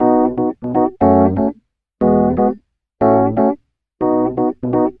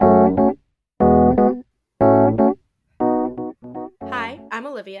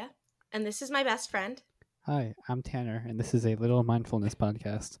Olivia, and this is my best friend. Hi, I'm Tanner, and this is a little mindfulness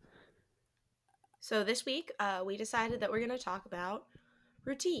podcast. So, this week, we decided that we're going to talk about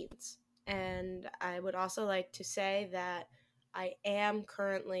routines. And I would also like to say that I am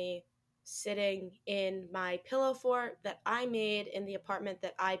currently sitting in my pillow fort that I made in the apartment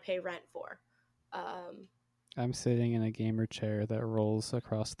that I pay rent for. Um, I'm sitting in a gamer chair that rolls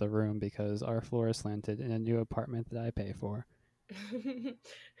across the room because our floor is slanted in a new apartment that I pay for.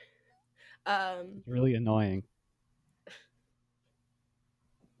 um, It's really annoying.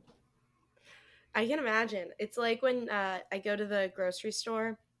 I can imagine. It's like when I go to the grocery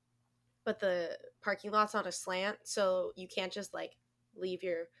store, but the parking lot's on a slant, so you can't just like leave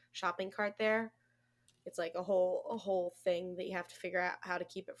your shopping cart there. It's like a whole thing that you have to figure out how to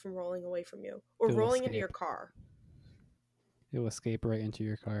keep it from rolling away from you or It'll rolling into your escape. car. It'll escape right into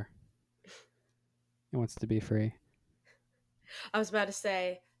your car. It wants to be free. I was about to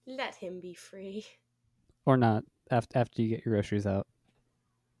say, let him be free. Or not, after you get your groceries out.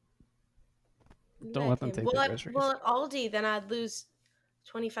 Don't Let let them him. take Well, their at groceries. well at Aldi, then I'd lose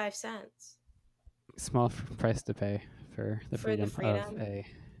 25 cents Small price to pay for the for the freedom of freedom. a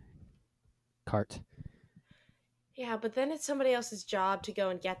cart. Yeah, but then it's somebody else's job to go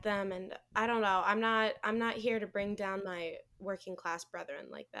and get them, and I don't know. I'm not here to bring down my working class brethren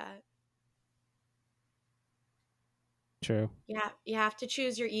like that. True. Yeah, you have to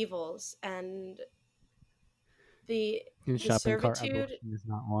choose your evils, and the And the shopping cart servitude, abolition is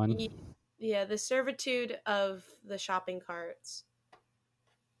not one. yeah, the servitude of the shopping carts,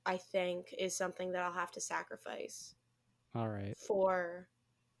 I think, is something that I'll have to sacrifice All right. for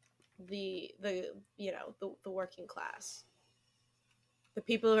the working class, the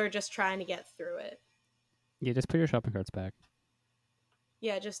people who are just trying to get through it. Yeah, just put your shopping carts back,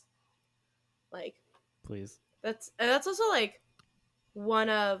 Yeah, just like please. that's also like one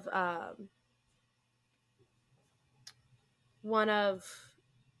of one of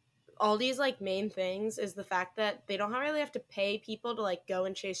Aldi's like main things is the fact that they don't really have to pay people to like go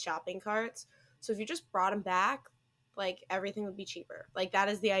and chase shopping carts. So if you just brought them back, like everything would be cheaper. Like that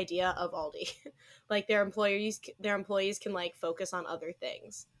is the idea of Aldi. Like their employees can like focus on other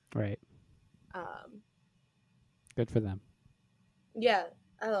things. Right. Um, Good for them. yeah,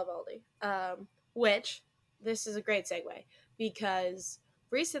 I love Aldi. Which this is a great segue because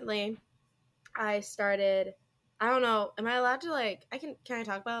recently I started. I don't know. Am I allowed to like? Can I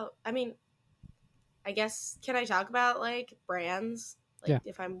talk about? I mean, I guess can I talk about like brands? Like Yeah.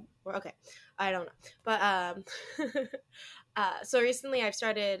 if I'm okay, I don't know, but so recently I've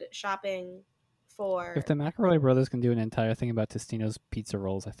started shopping If for. the McElroy brothers can do an entire thing about Tostino's pizza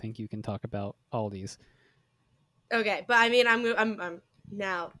rolls, I think you can talk about Aldi's. Okay, but I mean I'm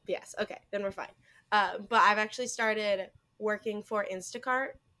now yes okay then we're fine. But I've actually started working for Instacart,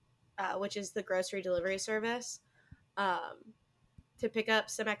 which is the grocery delivery service, um, to pick up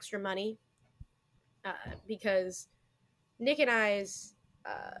some extra money uh, because Nick and I's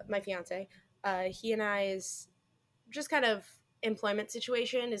my fiance, he and I's just kind of employment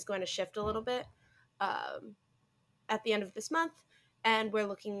situation is going to shift a little bit um, at the end of this month, and we're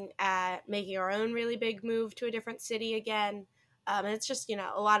looking at making our own really big move to a different city again. And it's just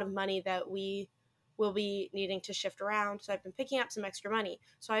a lot of money that we will be needing to shift around. So I've been picking up some extra money.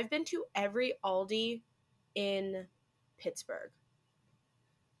 So I've been to every Aldi in Pittsburgh,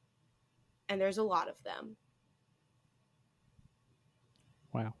 and there's a lot of them.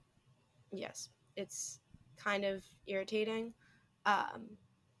 Wow. Yes, it's kind of irritating. Um,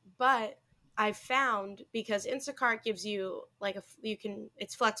 but I've found because Instacart gives you like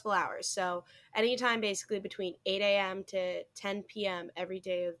it's flexible hours. So anytime basically between 8 a.m. to 10 p.m. every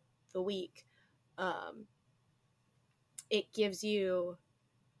day of the week, um, it gives you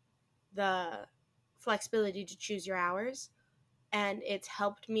the flexibility to choose your hours. And it's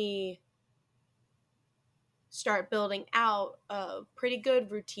helped me start building out a pretty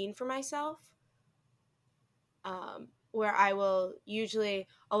good routine for myself, where I will usually,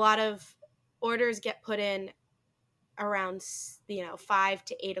 a lot of orders get put in around 5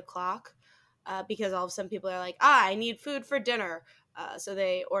 to 8 o'clock, because all of a sudden people are like, I need food for dinner, so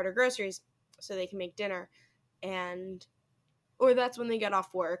they order groceries so they can make dinner, and or that's when they get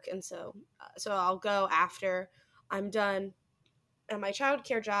off work, and so I'll go after I'm done at my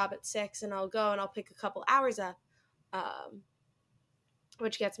childcare job at 6, and I'll go and I'll pick a couple hours up, um,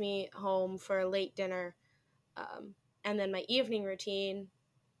 which gets me home for a late dinner, um, and then my evening routine,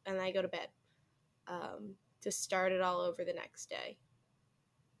 and then I go to bed, to start it all over the next day.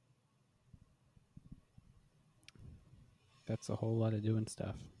 That's a whole lot of doing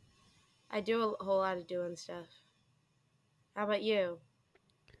stuff. I do a whole lot of doing stuff. How about you?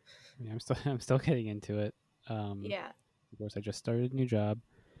 Yeah, I'm still getting into it. Um, Yeah. of course, I just started a new job,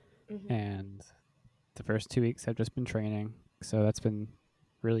 Mhm. and the first 2 weeks I've just been training, so that's been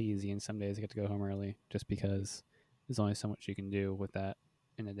really easy. And some days I get to go home early, just because there's only so much you can do with that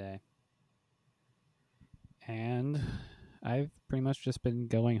in a day. And I've pretty much just been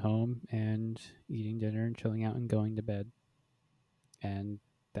going home and eating dinner and chilling out and going to bed, and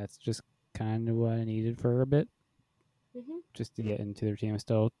that's just kind of what I needed for a bit, Mhm. just to get into the routine. I'm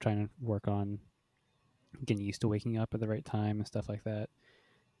still trying to work on getting used to waking up at the right time and stuff like that.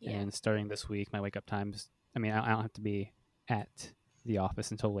 Yeah. And starting this week, my wake up times, I mean, I don't have to be at the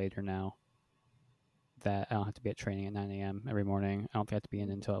office until later now. That I don't have to be at training at 9 a.m. every morning. I don't think I have to be in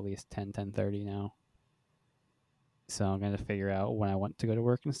Mhm. until at least 10:30 now. So I'm going to figure out when I want to go to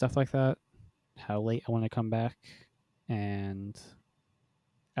work and stuff like that, how late I want to come back. And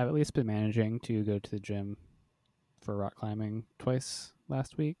I've at least been managing to go to the gym for rock climbing twice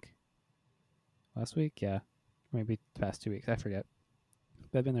last week. Last week? Yeah. Maybe the past 2 weeks. I forget.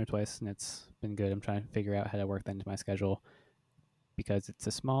 But I've been there twice and it's been good. I'm trying to figure out how to work that into my schedule because it's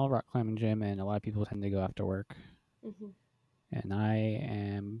a small rock climbing gym and a lot of people tend to go after work. Mhm. And I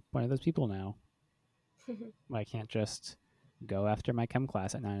am one of those people now. I can't just go after my chem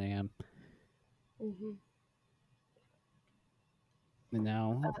class at 9 a.m. Mhm. And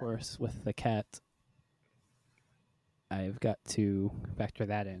now, of course, with the cat, I've got to factor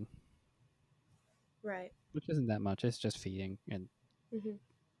that in, Right. which isn't that much. It's just feeding and Mhm.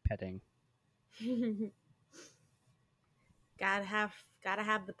 petting. gotta have gotta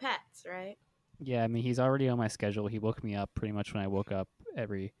have the pets, right? Yeah, I mean, he's already on my schedule. He woke me up pretty much when I woke up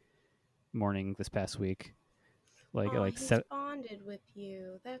every morning this past week. Oh, Like he's seven, bonded with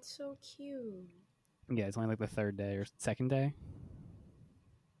you. That's so cute. yeah, it's only like the third day or second day.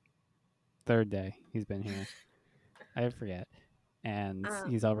 Third day he's been here. I forget, and Um.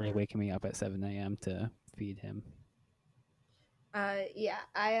 he's already waking me up at 7 a.m. to feed him.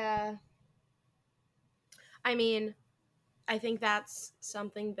 Yeah. I mean, I think that's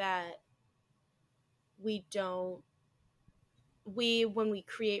something that we don't. We when we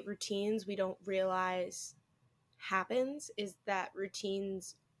create routines, we don't realize happens is that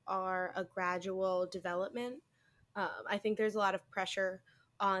routines are a gradual development. I think there's a lot of pressure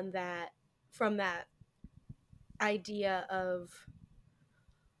on that from that idea of,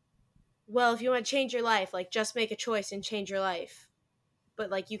 well, if you want to change your life, like just make a choice and change your life. But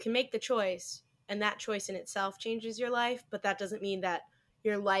like you can make the choice and that choice in itself changes your life, but that doesn't mean that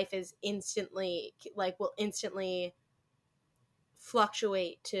your life is instantly like will instantly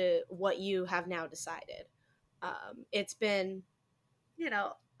fluctuate to what you have now decided. It's been,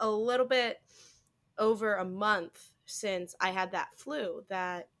 a little bit over a month since I had that flu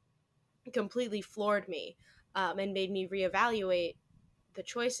that completely floored me, and made me reevaluate the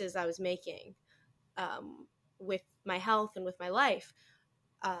choices I was making, with my health and with my life.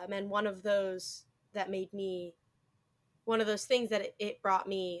 And that made me, one of those things that it brought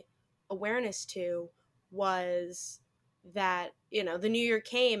me awareness to was that, the new year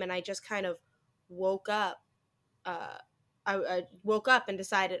came and I just kind of woke up. Uh, I woke up and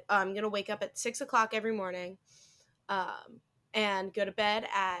decided, oh, I'm going to wake up at 6 o'clock every morning, um, and go to bed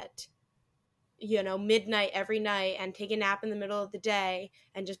at, midnight every night and take a nap in the middle of the day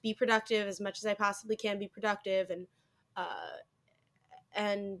and just be productive as much as I possibly can be productive.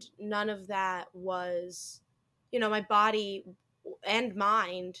 And none of that was, my body and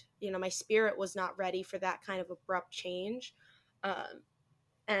mind, my spirit was not ready for that kind of abrupt change.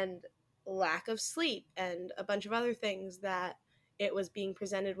 And lack of sleep and a bunch of other things that it was being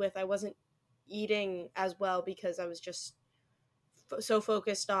presented with. I wasn't eating as well because I was just so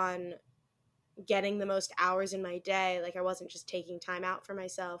focused on getting the most hours in my day. Like I wasn't just taking time out for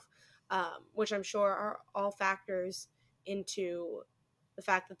myself, which I'm sure are all factors into the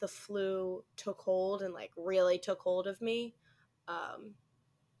fact that the flu took hold and like really took hold of me, um,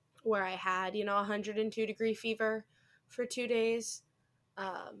 where I had, 102-degree fever for 2 days.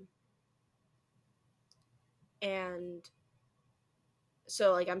 Um, and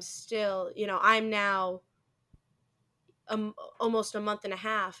so like I'm still, I'm now almost a month and a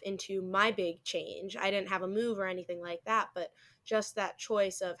half into my big change. I didn't have a move or anything like that, but just that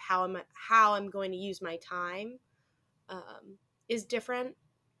choice of how I'm going to use my time, is different.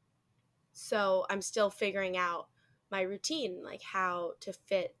 So I'm still figuring out my routine, like how to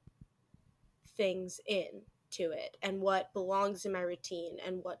fit things in to it and what belongs in my routine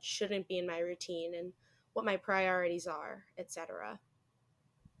and what shouldn't be in my routine and what my priorities are, etc.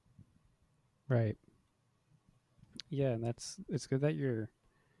 Right. Yeah, and it's good that you're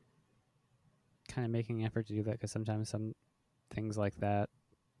kind of making an effort to do that because sometimes some things like that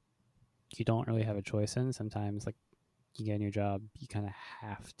you don't really have a choice in. Sometimes, like, you get a new job, you kind of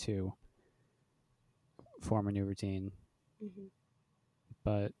have to form a new routine. Hmm.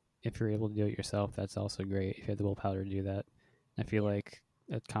 But if you're able to do it yourself, that's also great. If you have the willpower to do that, I feel Yeah. like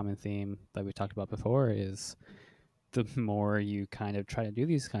a common theme that we talked about before is the more you kind of try to do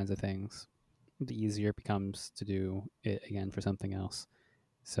these kinds of things, the easier it becomes to do it again for something else.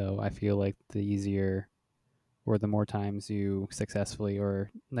 So I feel like the easier or the more times you successfully,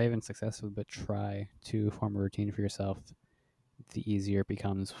 or not even successfully, but try to form a routine for yourself, the easier it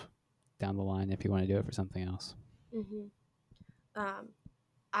becomes down the line if you want to do it for something else. Hmm. Um,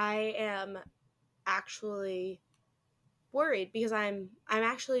 I am actually worried because I'm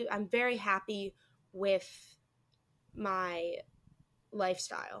very happy with my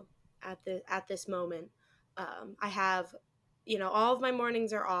lifestyle at this moment. I have, all of my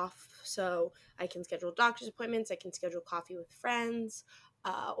mornings are off, so I can schedule doctor's appointments. I can schedule coffee with friends,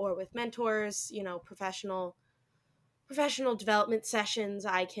 or with mentors. Professional development sessions.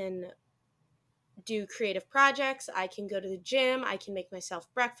 I can do creative projects. I can go to the gym. I can make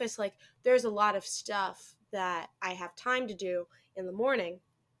myself breakfast. Like, there's a lot of stuff that I have time to do in the morning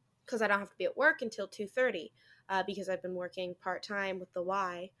because I don't have to be at work until 2:30, because I've been working part-time with the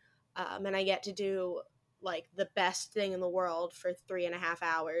Y, and I get to do like the best thing in the world for 3.5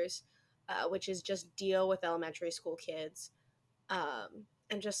 hours, which is just deal with elementary school kids,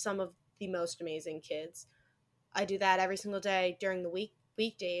 and just some of the most amazing kids. I do that every single day during the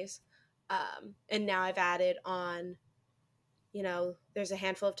weekdays, and now I've added on. There's a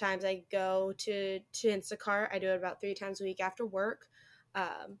handful of times I go to Instacart. I do it about 3 times a week after work.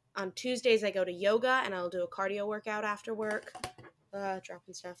 On Tuesdays, I go to yoga and I'll do a cardio workout after work,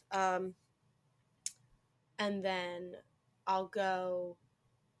 dropping stuff. And then I'll go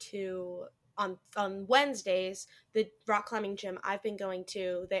to on Wednesdays, the rock climbing gym I've been going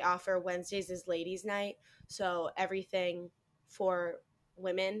to. They offer Wednesdays as ladies' night, so everything for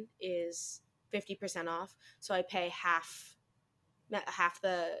women is 50% off. So I pay half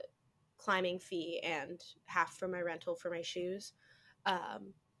the climbing fee and half for my rental for my shoes.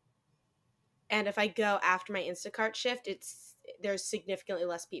 Um, and if I go after my Instacart shift, there's significantly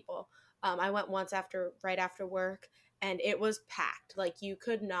less people. I went once right after work, and it was packed. Like, you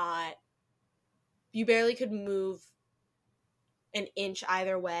barely could move an inch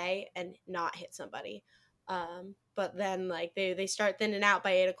either way and not hit somebody. But then, like, they start thinning out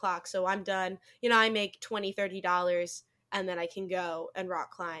by 8 o'clock, so I'm done. I make $20-$30, and then I can go and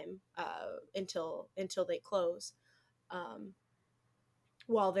rock climb, until they close, um,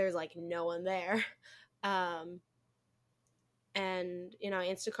 while there's like no one there. Um, and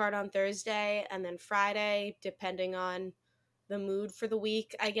Instacart on Thursday, and then Friday, depending on the mood for the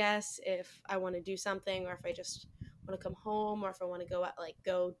week, I guess, if I want to do something, or if I just want to come home, or if I want to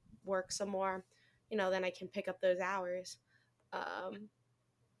go work some more, then I can pick up those hours. um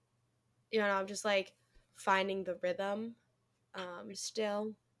I'm just like finding the rhythm,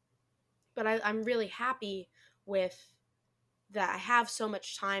 still, but I'm really happy with that. I have so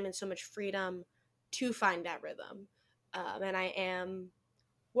much time and so much freedom to find that rhythm, and I am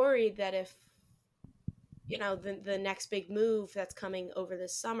worried that if the next big move that's coming over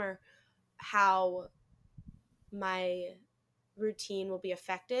this summer, how my routine will be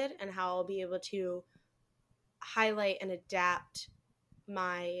affected and how I'll be able to highlight and adapt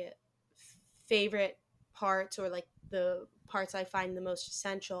my favorite parts, or like the parts I find the most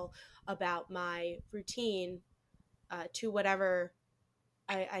essential about my routine, to whatever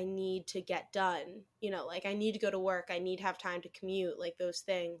I need to get done. Like, I need to go to work, I need to have time to commute, like those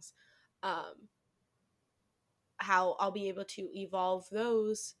things. How I'll be able to evolve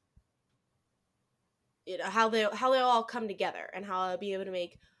those, how they all come together, and how I'll be able to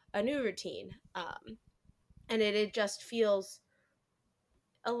make a new routine. And it just feels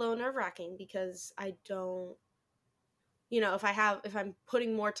a little nerve wracking because I don't, if I'm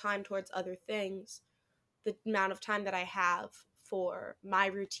putting more time towards other things, the amount of time that I have for my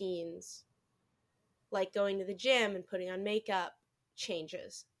routines, like going to the gym and putting on makeup,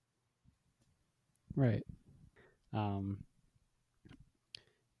 changes. Right. Um,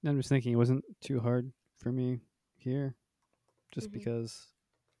 I'm just thinking it wasn't too hard for me here, just Hmm. because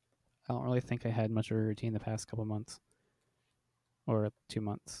I don't really think I had much of a routine the past couple months or 2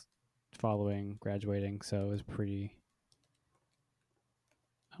 months following graduating. So it was pretty,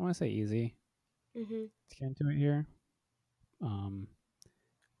 I want to say, easy Hmm. to get into it here. Um,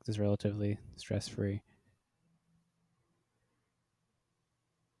 it's relatively stress free.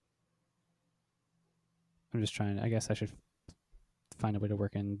 I'm just trying. I guess I should find a way to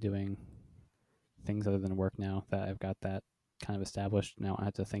work in doing things other than work now that I've got that kind of established, and I don't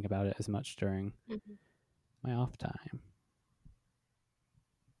have to think about it as much during Mm-hmm. my off time.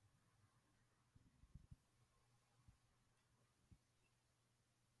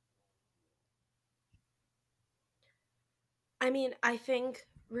 I mean, I think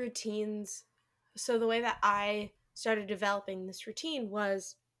routines. So the way that I started developing this routine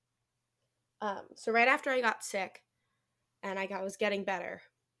was, so right after I got sick and was getting better,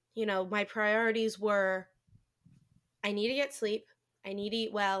 my priorities were I need to get sleep, I need to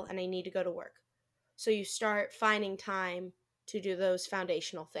eat well, and I need to go to work. So you start finding time to do those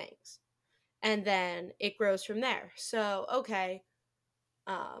foundational things, and then it grows from there. So okay,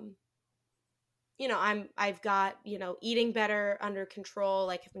 um, I've got, eating better under control.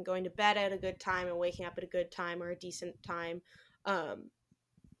 Like I've been going to bed at a good time and waking up at a good time or a decent time. Um,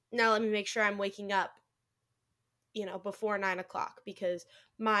 Now let me make sure I'm waking up, before 9 o'clock, because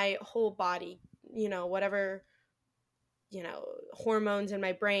my whole body, whatever, hormones in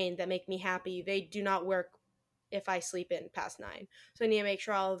my brain that make me happy, they do not work if I sleep in past 9. So I need to make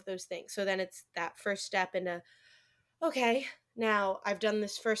sure all of those things. So then it's that first step into, okay, now I've done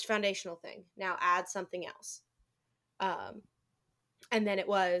this first foundational thing. Now add something else. Um, and then it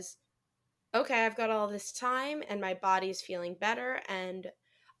was, okay, I've got all this time and my body's feeling better and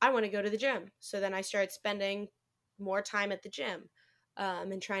I want to go to the gym. So then I started spending more time at the gym,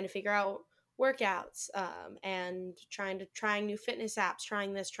 and trying to figure out workouts, and trying new fitness apps,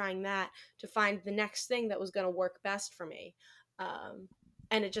 trying this, trying that, to find the next thing that was going to work best for me. Um,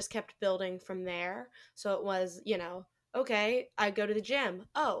 and it just kept building from there. So it was, okay, I go to the gym.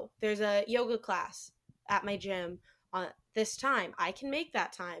 Oh, there's a yoga class at my gym on this time. I can make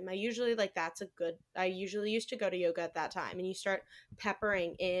that time. I usually used to go to yoga at that time, and you start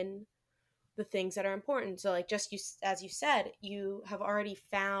peppering in the things that are important. So like, just as you said, you have already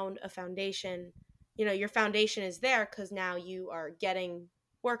found a foundation. Your foundation is there because now you are getting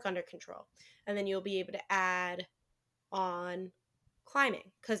work under control, and then you'll be able to add on climbing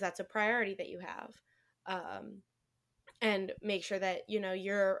because that's a priority that you have. And make sure that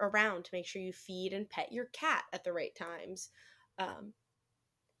you're around to make sure you feed and pet your cat at the right times. Um,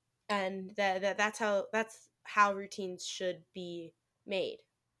 and that's how routines should be made,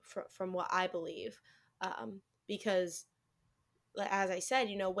 from what I believe. Because as I said,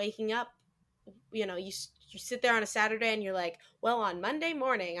 waking up, you sit there on a Saturday and you're like, well, on Monday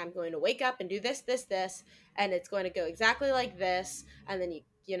morning I'm going to wake up and do this, this, this, and it's going to go exactly like this. And then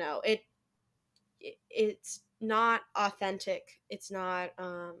it's not authentic. It's not,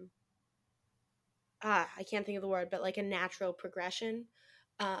 I can't think of the word, but like a natural progression.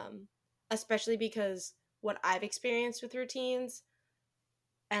 Um, Especially because what I've experienced with routines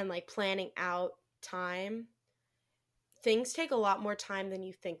and like planning out time, things take a lot more time than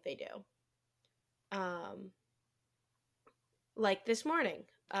you think they do. Um, like this morning,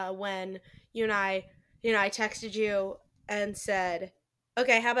 when you and I, I texted you and said,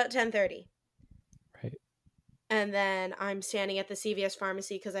 okay, how about 10:30? Right. And then I'm standing at the CVS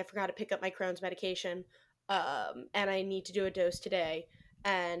pharmacy because I forgot to pick up my Crohn's medication, and I need to do a dose today.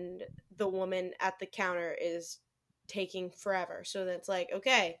 And the woman at the counter is taking forever. So that's like,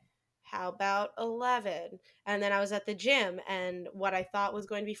 okay, how about 11? And then I was at the gym, and what I thought was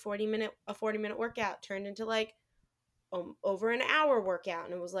going to be 40-minute workout turned into like over an hour workout.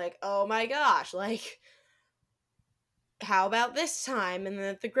 And it was like, oh my gosh, like, how about this time? And then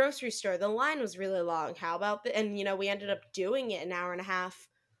at the grocery store, the line was really long. How about and we ended up doing it an hour and a half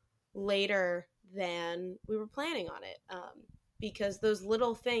later than we were planning on it. Because those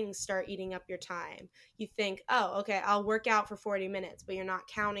little things start eating up your time. You think, oh, okay, I'll work out for 40 minutes, but you're not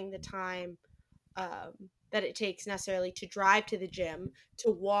counting the time, that it takes necessarily to drive to the gym, to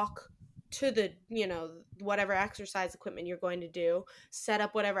walk to the, whatever exercise equipment you're going to do, set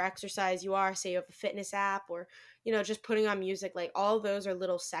up whatever exercise you are, say you have a fitness app, or, just putting on music. Like, all of those are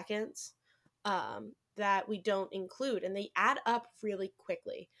little seconds, that we don't include, and they add up really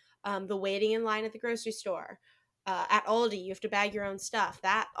quickly. The waiting in line at the grocery store, at Aldi, you have to bag your own stuff.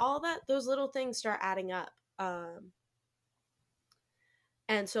 Those little things start adding up.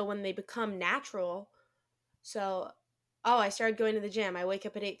 And so when they become natural, so, oh, I started going to the gym. I wake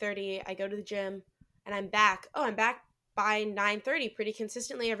up at 8:30. I go to the gym, and I'm back. Oh, I'm back by 9:30 pretty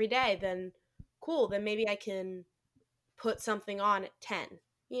consistently every day. Then, cool. Then maybe I can put something on at 10.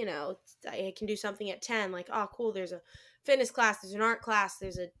 I can do something at 10. Like, oh, cool. There's a fitness class. There's an art class.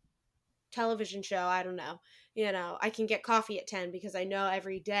 There's a television show. I don't know. I can get coffee at 10 because I know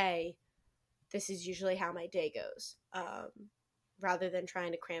every day this is usually how my day goes, rather than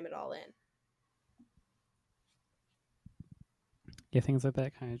trying to cram it all in. Yeah, things like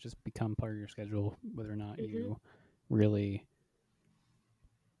that kind of just become part of your schedule, whether or not Mm-hmm. you really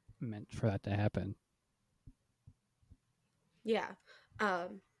meant for that to happen. Yeah.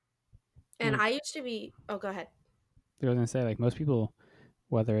 Um, and Like I used to be. Oh, go ahead. I was gonna say, like most people,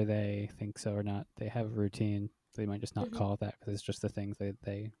 whether they think so or not, they have a routine. They might just not Hmm. call it that because it's just the things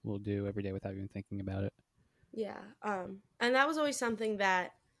they will do every day without even thinking about it. Yeah. And that was always something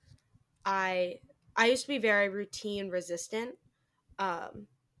that I I used to be very routine resistant.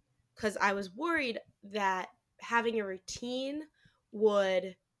 Because I was worried that having a routine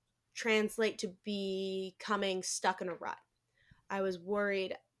would translate to becoming stuck in a rut. I was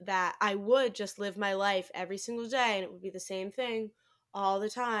worried that I would just live my life every single day and it would be the same thing all the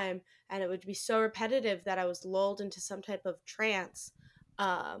time. And it would be so repetitive that I was lulled into some type of trance.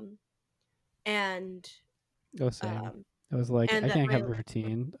 Um, and, Oh, same. um, I was like, and I that can't my, have a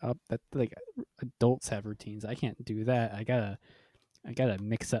routine. That like adults have routines. I can't do that. I gotta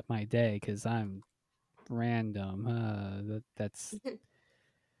mix up my day because I'm random. That's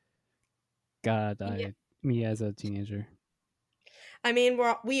God. yeah, Me as a teenager. I mean,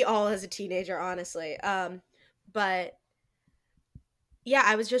 we all as a teenager, honestly. But yeah,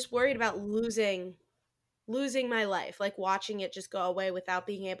 I was just worried about losing my life, like watching it just go away without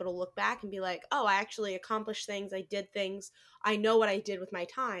being able to look back and be like, oh, I actually accomplished things, I did things, I know what I did with my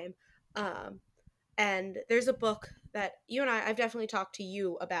time. um, and there's a book that you and I've definitely talked to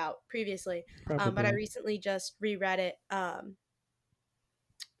you about previously, but I Probably. recently just reread it.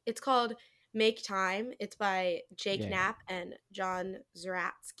 It's called Make Time. It's by Jake Yeah. Knapp and John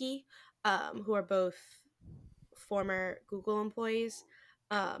Zeratsky, who are both former Google employees.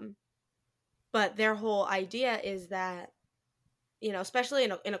 um, but their whole idea is that, especially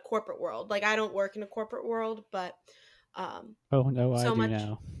in a corporate world. Like I don't work in a corporate world, but um, Oh no, I so do much,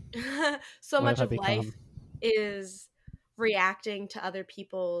 now. so What have much I of become? life is reacting to other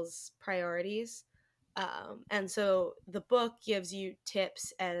people's priorities. And so the book gives you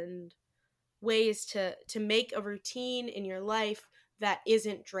tips and ways to make a routine in your life that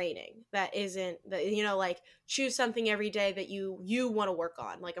isn't draining, that isn't that, like choose something every day that you want to work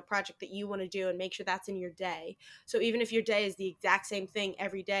on, like a project that you want to do, and make sure that's in your day. So even if your day is the exact same thing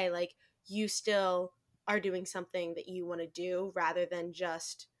every day, like you still are doing something that you want to do, rather than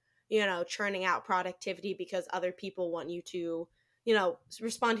just churning out productivity because other people want you to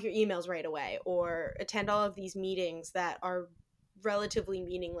respond to your emails right away or attend all of these meetings that are relatively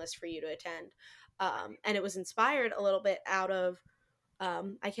meaningless for you to attend. And it was inspired a little bit out of,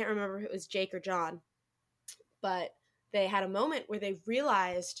 I can't remember if it was Jake or John, but they had a moment where they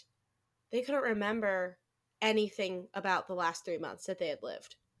realized they couldn't remember anything about the last 3 months that they had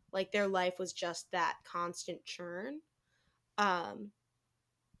lived. Like their life was just that constant churn. Um,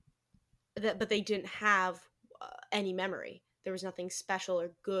 but they didn't have any memory. There was nothing special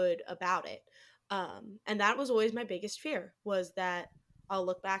or good about it. And that was always my biggest fear, was that I'll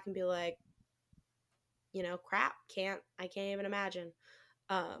look back and be like, crap, I can't even imagine.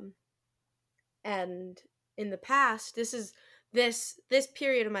 Um, and in the past, this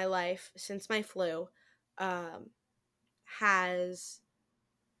period of my life since my flu, um, has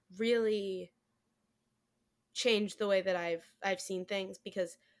really changed the way that I've seen things,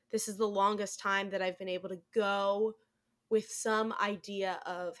 because this is the longest time that I've been able to go with some idea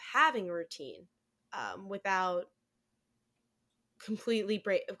of having a routine, without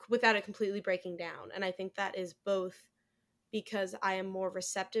without it completely breaking down. And I think that is both because I am more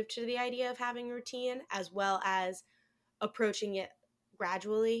receptive to the idea of having a routine, as well as approaching it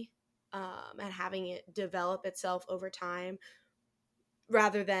gradually, and having it develop itself over time,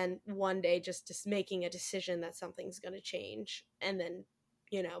 rather than one day just making a decision that something's going to change and then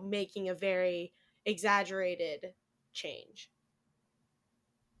making a very exaggerated change.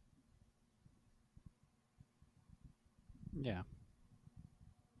 Yeah.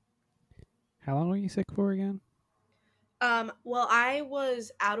 How long were you sick for again? Well, I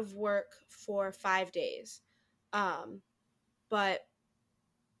was out of work for 5 days, um, but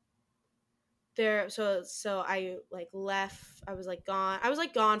so I like left. I was like gone. I was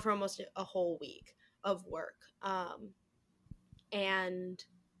like gone for almost a whole week of work, and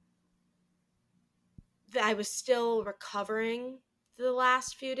I was still recovering the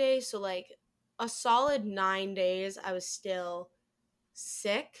last few days. So like a solid 9 days, I was still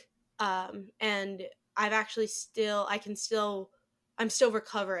sick, and I've actually still I can still I'm still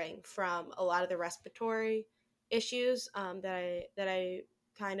recovering from a lot of the respiratory issues, that I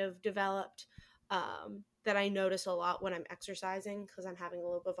kind of developed, that I notice a lot when I'm exercising, because I'm having a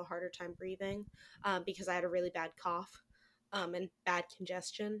little bit of a harder time breathing, because I had a really bad cough, and bad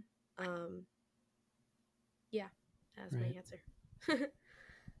congestion. um, yeah, that's my Right. answer.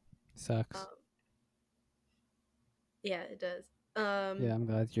 Sucks. um, yeah, it does. Um, Yeah, I'm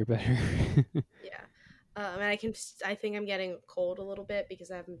glad you're better. yeah. And I think I'm getting a cold a little bit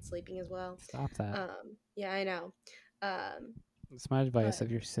because I haven't been sleeping as well. Stop that. Yeah, I know. Um, It's my advice. but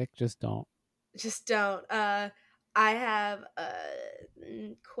If you're sick, just don't. just don't. I have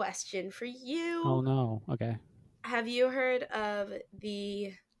a question for Oh you. no. Okay. Have you heard of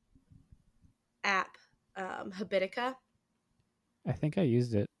the app Habitica? I think I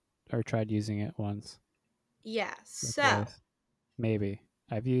used it or tried using it once Yeah. or So, twice. Maybe.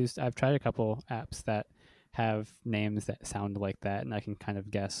 I've tried a couple apps that have names that sound like that and I can kind of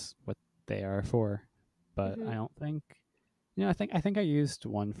guess what they are for. But mhm. I don't think I think I used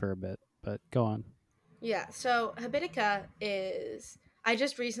one for a bit, but go on. Yeah. So Habitica is. I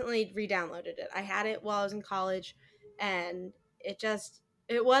just recently re-downloaded it. I had it while I was in college, and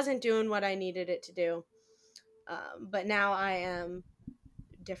it wasn't doing what I needed it to do. But now I am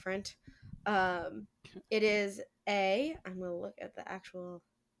different. Um, it is a. I'm gonna look at the actual.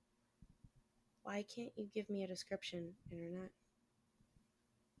 Why can't you give me a description, internet?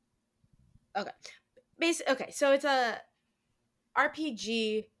 Okay. Okay, so it's a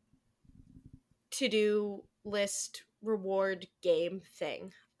RPG to do list reward game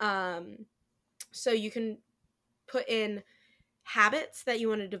thing. So you can put in habits that you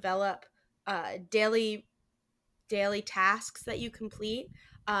want to develop, daily tasks that you complete,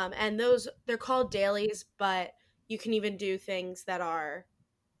 and those they're called dailies, but you can even do things that are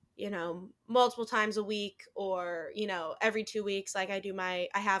multiple times a week or every 2 weeks. Like I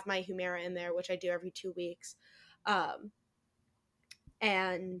have my Humera in there, which I do every 2 weeks, um,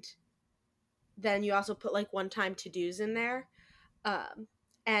 and then you also put like one time to dos in there,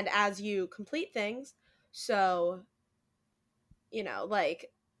 and as you complete things, so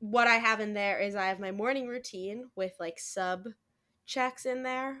like what I have in there is I have my morning routine with like sub checks in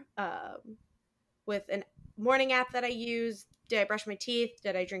there, with a morning app that I use. Did I brush my teeth?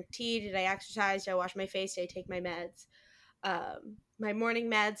 Did I drink tea? Did I exercise? Did I wash my face? Did I take my meds? My morning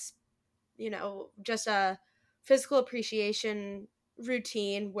meds, just a physical appreciation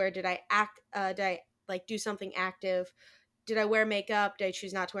routine. Where did I act? Did I like do something active? Did I wear makeup? Did I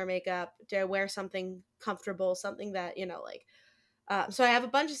choose not to wear makeup? Did I wear something comfortable? Something that like. So I have a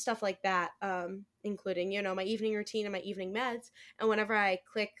bunch of stuff like that, including my evening routine and my evening meds. And whenever I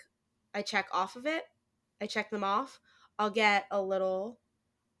check off of it, I check them off. I'll get a little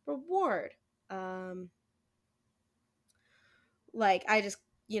reward. Um, like I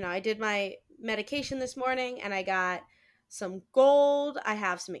did my medication this morning, and I got some gold. I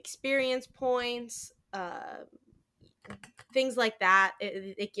have some experience points, things like that.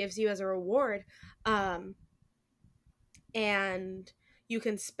 It gives you as a reward. Um, and you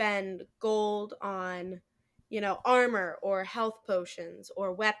can spend gold on armor or health potions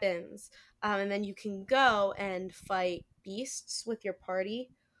or weapons, and then you can go and fight beasts with your party,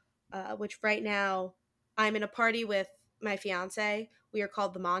 which right now I'm in a party with my fiance. We are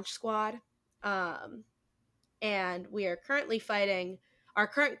called the Monch Squad, um, and we are currently fighting. Our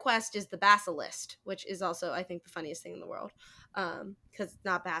current quest is the Basilisk, which is also, I think, the funniest thing in the world, because it's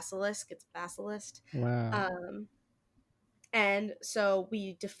not Basilisk, it's Basilisk. Wow. um, and so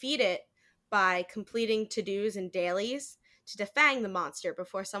we defeat it by completing to dos and dailies to defang the monster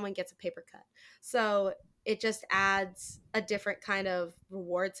before someone gets a paper cut. So it just adds a different kind of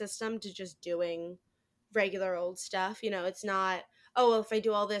reward system to just doing regular old stuff. It's not, oh, well, if I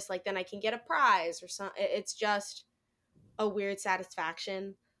do all this, like then I can get a prize or something. It's just a weird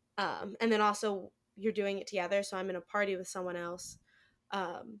satisfaction. And then also you're doing it together. So I'm in a party with someone else.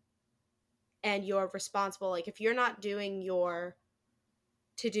 Um, and you're responsible. Like if you're not doing your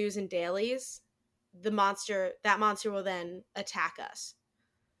to dos and dailies, that monster will then attack us,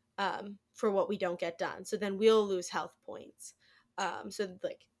 for what we don't get done. So then we'll lose health points. So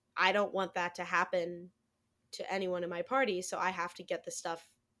like I don't want that to happen to anyone in my party, so I have to get the stuff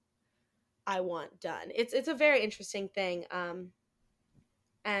I want done. It's a very interesting thing,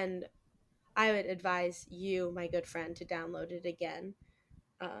 and I would advise you, my good friend, to download it again.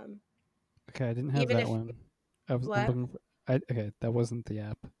 Um, Okay, I didn't have Even that if one. I'm what? looking for. Okay, that wasn't the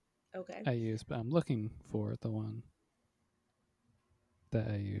app Okay, I used, but I'm looking for the one that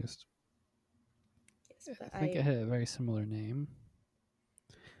I used. yes, I but think it I. had a very similar name,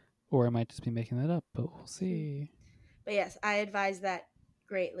 or I might just be making that up, but we'll see. But yes, I advise that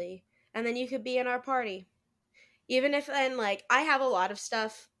greatly. And then you could be in our party. Even if then like I have a lot of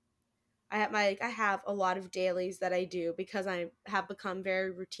stuff. I have a lot of dailies that I do because I have become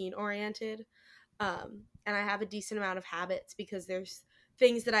very routine oriented. And I have a decent amount of habits because there's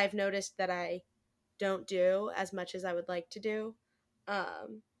things that I've noticed that I don't do as much as I would like to do.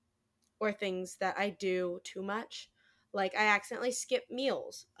 Um, or things that I do too much. Like I accidentally skip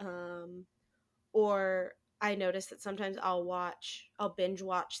meals, or I notice that sometimes I'll binge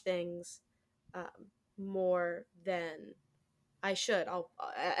watch things more than I should.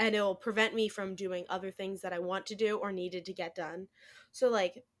 And it'll prevent me from doing other things that I want to do or needed to get done. So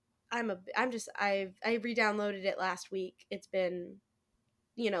like I re-downloaded it last week. It's been,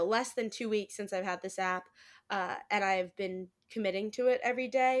 less than 2 weeks since I've had this app, and I've been committing to it every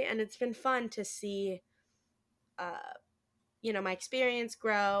day, and it's been fun to see, uh, my experience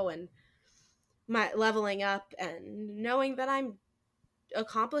grow and my leveling up and knowing that I'm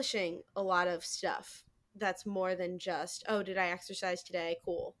accomplishing a lot of stuff that's more than just, oh, did I exercise today?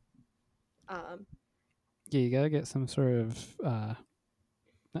 Cool. Um, Yeah, you gotta get some sort of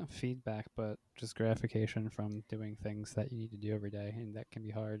not feedback, but just gratification from doing things that you need to do every day, and that can be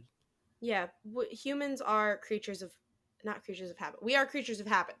hard. yeah, humans are not creatures of habit. We are creatures of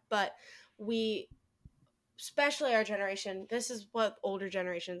habit, but we, especially our generation, this is what older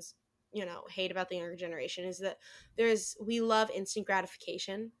generations, hate about the younger generation, is that we love instant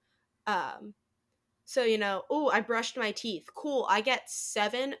gratification. Um, So, oh, I brushed my teeth. Cool. I get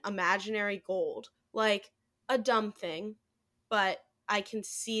 7 imaginary gold. Like a dumb thing, but I can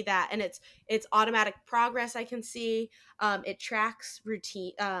see that, and it's automatic progress. I can see. It tracks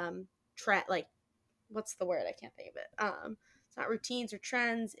routine. Like, what's the word? I can't think of it. It's not routines or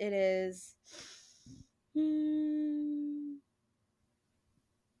trends. It is.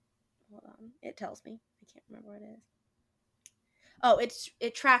 Hold on. It tells me. I can't remember what it is. Oh,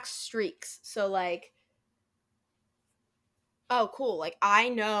 it tracks streaks. So like, oh, cool. Like, I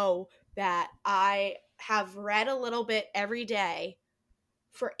know that I have read a little bit every day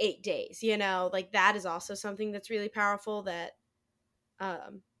for 8 days, like that is also something that's really powerful, that,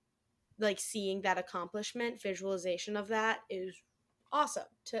 like seeing that accomplishment, visualization of that is awesome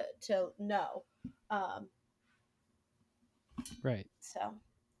to know. Um, Right. so,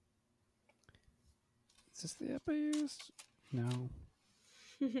 Is this the app I used? No.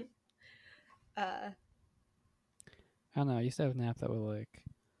 uh, I don't know. I used to have an app that would like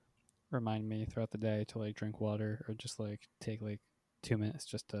remind me throughout the day to like drink water or just like take like 2 minutes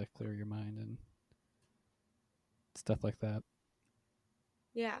just to clear your mind and stuff like that.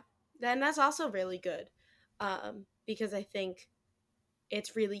 yeah. Then that's also really good, because I think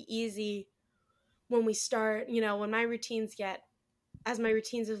it's really easy when we start, when my routines get as my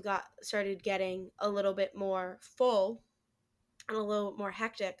routines have got started getting a little bit more full and a little more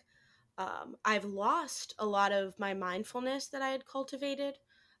hectic, I've lost a lot of my mindfulness that I had cultivated.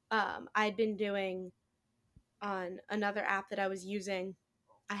 I'd been doing on another app that I was using,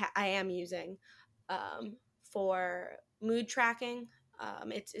 I am using, for mood tracking.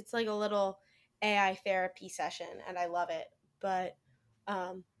 It's like a little AI therapy session, and I love it. But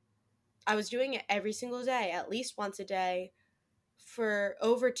um, I was doing it every single day, at least once a day, for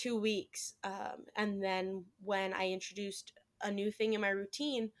over 2 weeks. And then when I introduced a new thing in my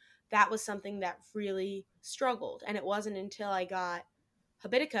routine, that was something that really struggled. And it wasn't until I got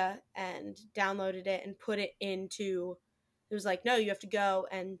Habitica and downloaded it and put it into, it was like, no, you have to go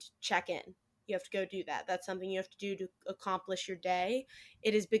and check in. You have to go do that. That's something you have to do to accomplish your day.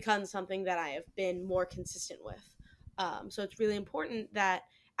 It has become something that I have been more consistent with. So it's really important that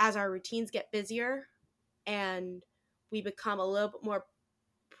as our routines get busier and we become a little bit more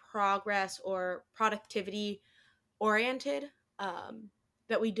progress or productivity oriented,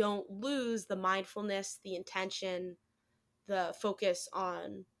 that we don't lose the mindfulness, the intention, the focus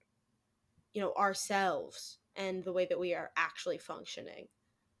on, ourselves and the way that we are actually functioning,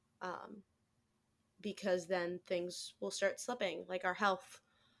 um, because then things will start slipping, like our health,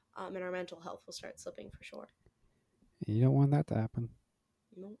 and our mental health will start slipping for sure. You don't want that to happen.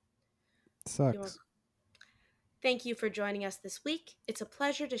 Nope. Sucks. Thank you for joining us this week. It's a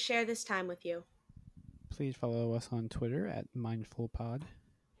pleasure to share this time with you. Please follow us on Twitter at MindfulPod.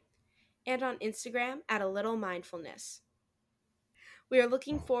 And on Instagram at A Little Mindfulness. We are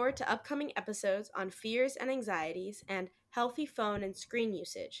looking forward to upcoming episodes on fears and anxieties and healthy phone and screen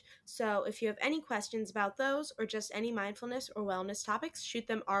usage. So if you have any questions about those or just any mindfulness or wellness topics, shoot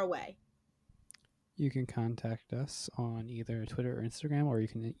them our way. You can contact us on either Twitter or Instagram, or you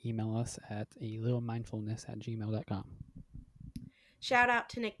can email us at alittlemindfulness@gmail.com. Shout out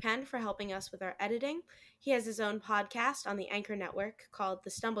to Nick Penn for helping us with our editing. He has his own podcast on the Anchor Network called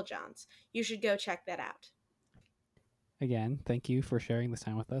The Stumblejohns. You should go check that out. Again, thank you for sharing this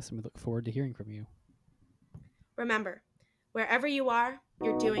time with us, and we look forward to hearing from you. Remember, wherever you are,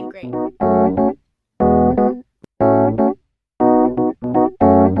 you're doing great.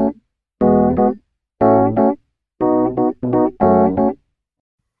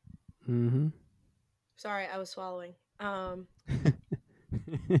 Mm-hmm. Sorry, I was swallowing. Um,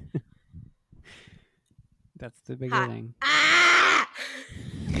 That's the Hi. beginning.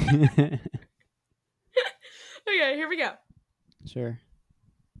 Okay, here we go. Sure.